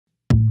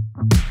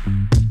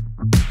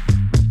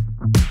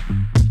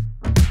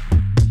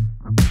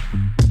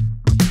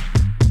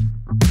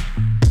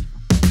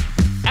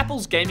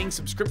gaming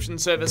subscription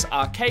service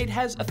Arcade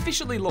has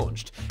officially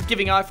launched,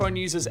 giving iPhone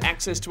users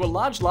access to a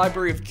large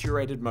library of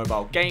curated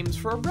mobile games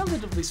for a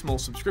relatively small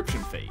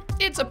subscription fee.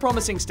 It's a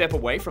promising step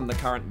away from the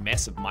current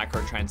mess of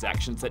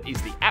microtransactions that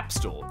is the App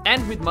Store,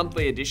 and with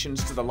monthly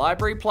additions to the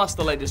library plus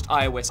the latest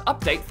iOS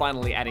update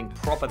finally adding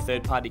proper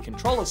third-party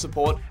controller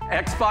support,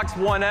 Xbox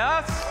One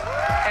S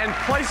and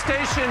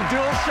PlayStation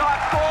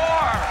DualShock 4!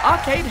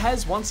 Arcade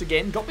has once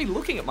again got me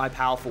looking at my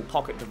powerful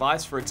pocket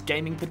device for its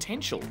gaming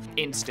potential,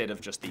 instead of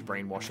just the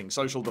brainwashing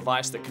social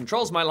device that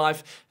controls my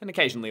life and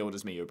occasionally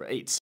orders me Uber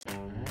Eats.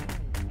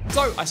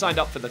 So I signed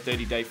up for the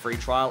 30-day free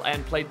trial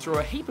and played through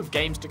a heap of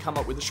games to come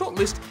up with a short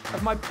list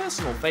of my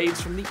personal faves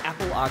from the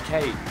Apple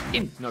Arcade,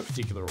 in no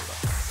particular order.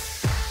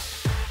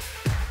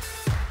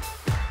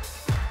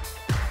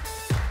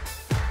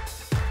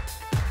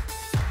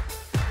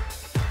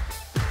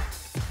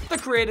 The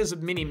creators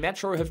of Mini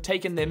Metro have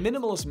taken their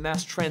minimalist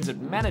mass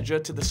transit manager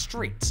to the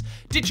streets,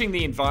 ditching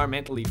the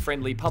environmentally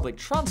friendly public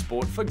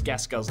transport for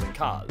gas-guzzling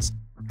cars.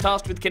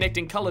 Tasked with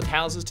connecting coloured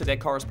houses to their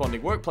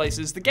corresponding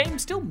workplaces, the game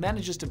still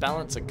manages to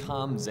balance a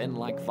calm,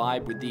 zen-like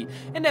vibe with the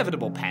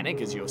inevitable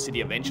panic as your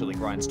city eventually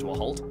grinds to a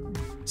halt.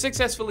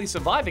 Successfully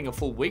surviving a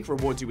full week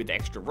rewards you with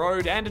extra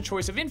road and a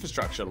choice of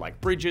infrastructure like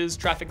bridges,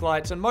 traffic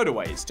lights, and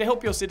motorways to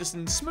help your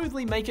citizens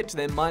smoothly make it to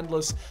their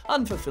mindless,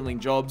 unfulfilling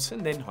jobs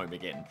and then home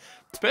again.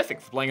 It's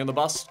perfect for playing on the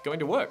bus, going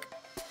to work.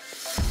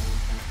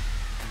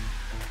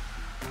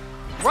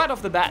 Right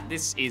off the bat,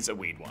 this is a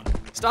weird one.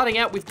 Starting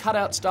out with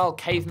cutout-style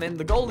cavemen,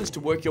 the goal is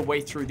to work your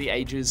way through the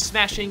ages,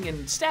 smashing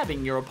and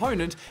stabbing your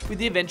opponent with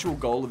the eventual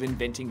goal of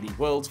inventing the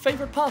world's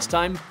favourite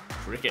pastime,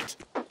 cricket.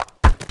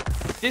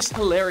 This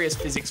hilarious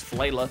physics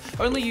flailer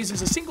only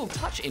uses a single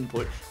touch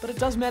input, but it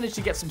does manage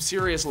to get some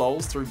serious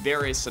lols through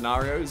various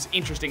scenarios,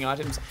 interesting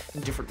items,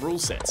 and different rule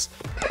sets.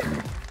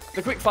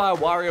 The quickfire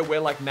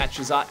WarioWare-like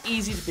matches are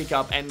easy to pick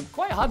up and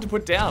quite hard to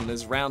put down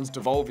as rounds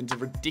devolve into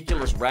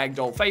ridiculous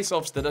ragdoll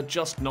face-offs that are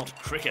just not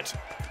cricket.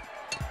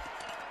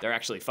 They're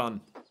actually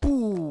fun.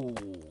 Ooh.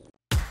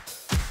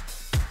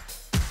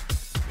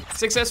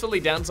 Successfully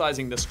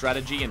downsizing the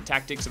strategy and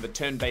tactics of a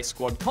turn-based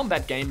squad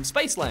combat game,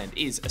 Spaceland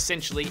is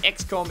essentially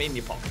XCOM in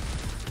your pocket.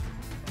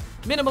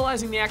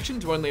 Minimalising the action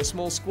to only a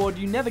small squad,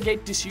 you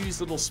navigate disused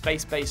little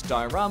space-based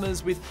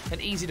dioramas with an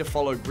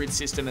easy-to-follow grid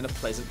system and a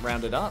pleasant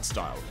rounded art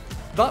style.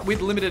 But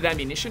with limited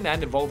ammunition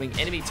and evolving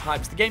enemy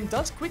types, the game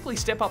does quickly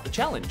step up the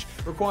challenge,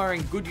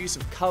 requiring good use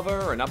of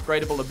cover and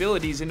upgradable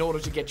abilities in order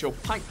to get your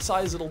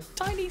pint-sized little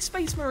tiny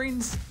space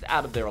marines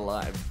out of there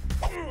alive.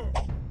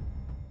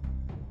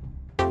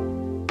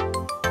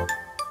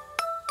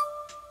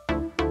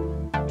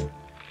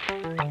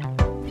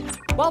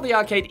 While the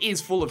arcade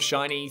is full of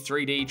shiny,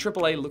 3D,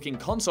 AAA-looking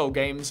console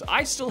games,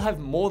 I still have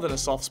more than a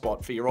soft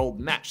spot for your old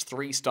Match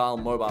 3 style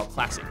mobile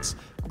classics.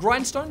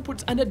 GrindSTONE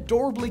puts an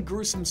adorably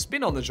gruesome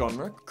spin on the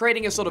genre,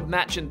 creating a sort of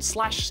match and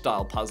slash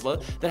style puzzler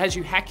that has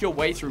you hack your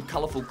way through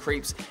colourful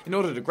creeps in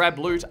order to grab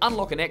loot,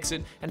 unlock an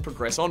exit, and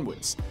progress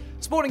onwards.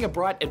 Sporting a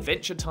bright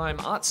Adventure Time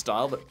art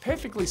style that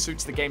perfectly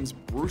suits the game's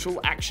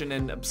brutal action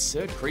and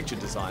absurd creature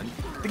design,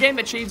 the game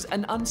achieves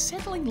an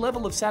unsettling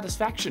level of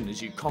satisfaction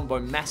as you combo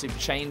massive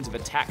chains of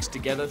attacks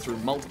together through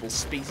multiple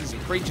species of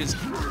creatures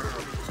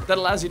that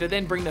allows you to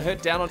then bring the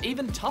hurt down on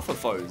even tougher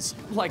foes,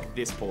 like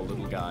this poor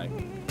little guy.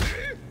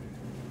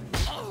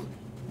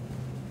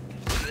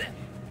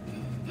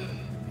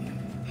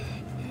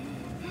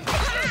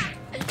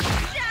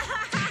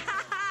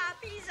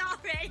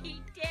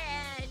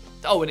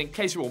 Oh, and in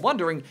case you were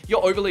wondering,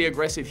 your overly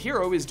aggressive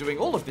hero is doing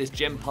all of this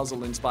gem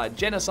puzzle-inspired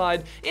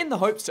genocide in the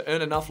hopes to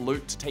earn enough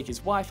loot to take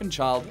his wife and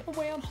child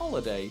away on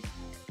holiday.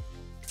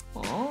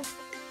 Aww.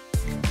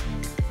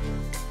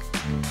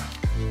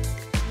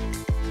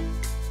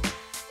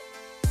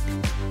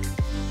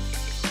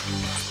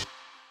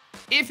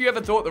 If you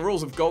ever thought the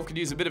rules of golf could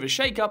use a bit of a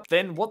shake-up,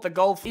 then What the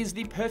Golf is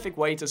the perfect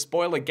way to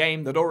spoil a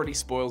game that already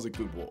spoils a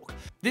good walk.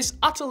 This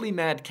utterly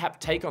madcap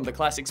take on the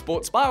classic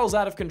sport spirals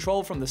out of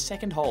control from the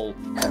second hole.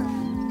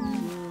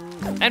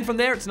 And from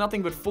there, it's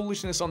nothing but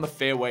foolishness on the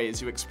fairway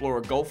as you explore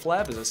a golf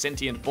lab as a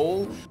sentient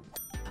ball,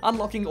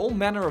 unlocking all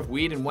manner of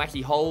weird and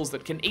wacky holes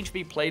that can each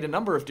be played a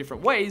number of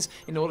different ways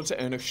in order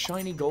to earn a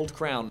shiny gold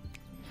crown.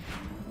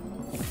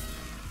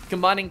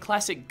 Combining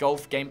classic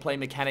golf gameplay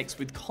mechanics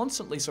with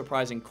constantly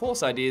surprising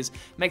course ideas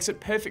makes it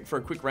perfect for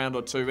a quick round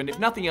or two, and if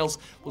nothing else,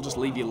 will just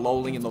leave you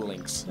lolling in the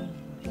links.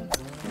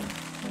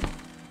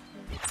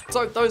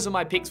 So those are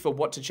my picks for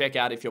what to check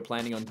out if you're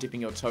planning on dipping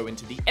your toe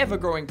into the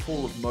ever-growing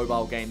pool of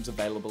mobile games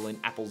available in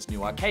Apple's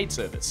new arcade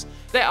service.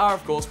 There are,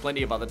 of course,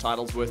 plenty of other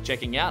titles worth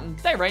checking out, and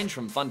they range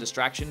from fun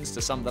distractions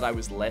to some that I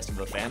was less of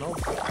a fan of.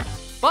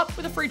 But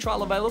with a free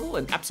trial available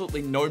and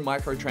absolutely no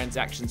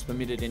microtransactions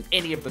permitted in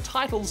any of the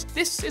titles,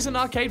 this is an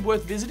arcade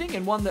worth visiting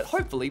and one that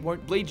hopefully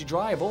won't bleed you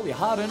dry of all your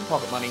hard-earned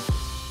pocket money.